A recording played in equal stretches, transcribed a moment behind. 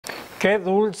Qué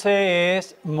dulce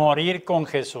es morir con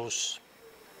Jesús.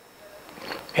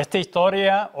 Esta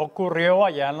historia ocurrió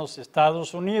allá en los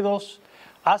Estados Unidos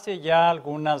hace ya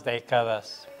algunas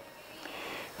décadas.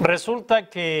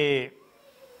 Resulta que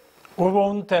hubo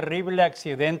un terrible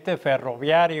accidente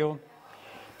ferroviario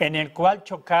en el cual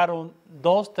chocaron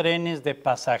dos trenes de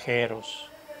pasajeros.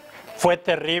 Fue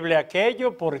terrible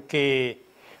aquello porque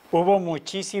hubo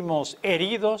muchísimos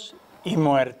heridos y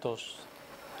muertos.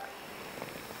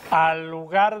 Al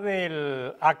lugar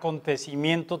del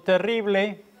acontecimiento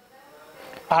terrible,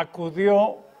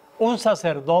 acudió un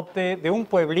sacerdote de un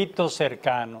pueblito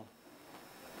cercano.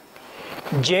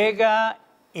 Llega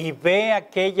y ve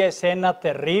aquella escena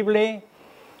terrible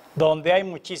donde hay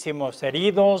muchísimos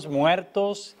heridos,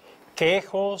 muertos,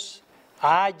 quejos,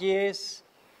 ayes,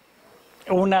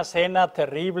 una escena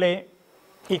terrible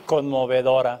y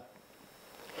conmovedora.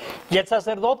 Y el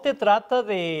sacerdote trata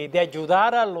de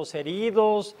ayudar a los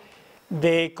heridos,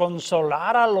 de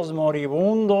consolar a los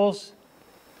moribundos,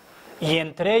 y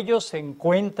entre ellos se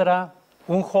encuentra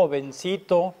un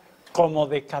jovencito como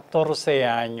de 14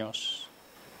 años,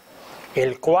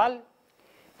 el cual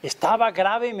estaba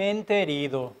gravemente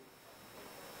herido,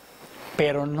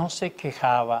 pero no se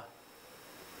quejaba.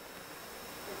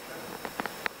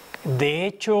 De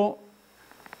hecho,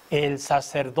 el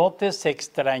sacerdote se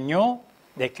extrañó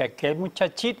de que aquel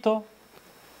muchachito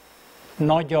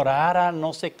no llorara,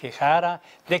 no se quejara,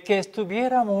 de que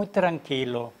estuviera muy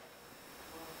tranquilo.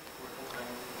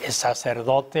 El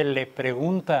sacerdote le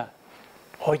pregunta: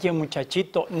 oye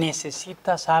muchachito,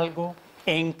 ¿necesitas algo?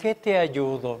 ¿En qué te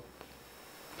ayudo?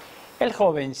 El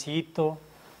jovencito,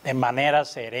 de manera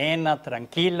serena,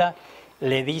 tranquila,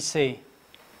 le dice: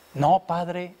 no,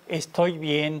 padre, estoy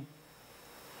bien.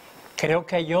 Creo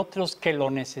que hay otros que lo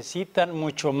necesitan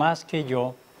mucho más que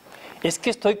yo. Es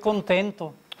que estoy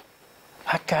contento.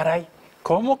 Ah, caray,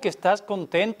 ¿cómo que estás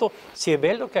contento si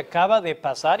ves lo que acaba de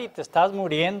pasar y te estás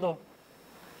muriendo?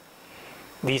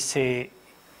 Dice: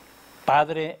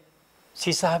 padre,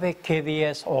 ¿sí sabe qué día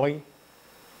es hoy?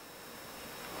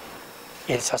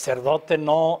 El sacerdote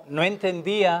no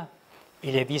entendía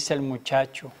y le dice al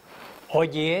muchacho: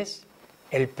 hoy es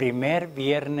el primer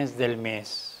viernes del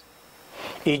mes.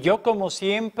 Y yo, como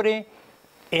siempre,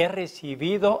 he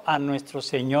recibido a nuestro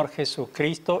Señor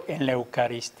Jesucristo en la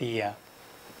Eucaristía.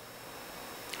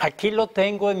 Aquí lo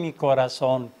tengo en mi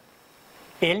corazón.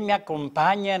 Él me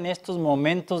acompaña en estos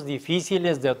momentos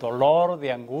difíciles de dolor,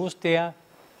 de angustia,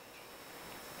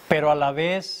 pero a la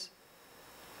vez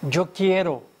yo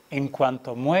quiero, en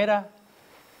cuanto muera,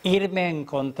 irme a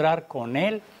encontrar con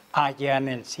Él allá en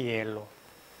el cielo.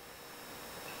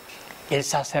 El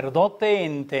sacerdote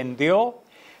entendió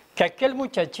que aquel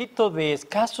muchachito de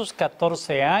escasos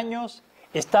 14 años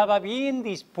estaba bien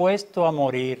dispuesto a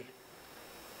morir.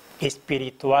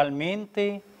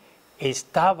 Espiritualmente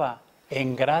estaba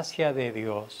en gracia de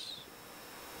Dios.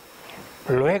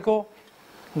 Luego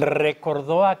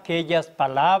recordó aquellas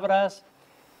palabras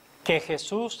que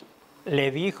Jesús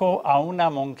le dijo a una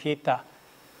monjita,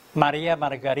 María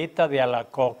Margarita de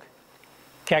Alacoc,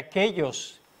 que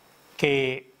aquellos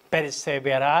que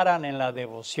perseveraran en la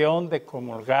devoción de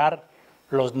comulgar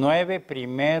los 9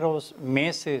 primeros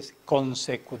meses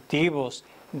consecutivos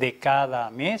de cada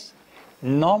mes,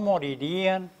 no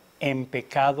morirían en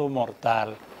pecado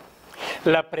mortal.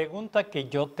 La pregunta que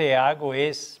yo te hago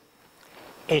es: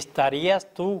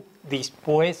 ¿estarías tú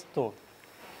dispuesto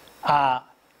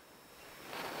a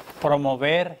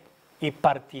promover y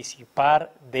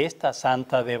participar de esta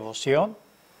santa devoción?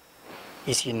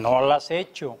 Y si no lo has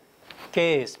hecho,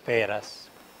 ¿qué esperas?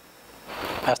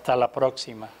 Hasta la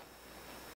próxima.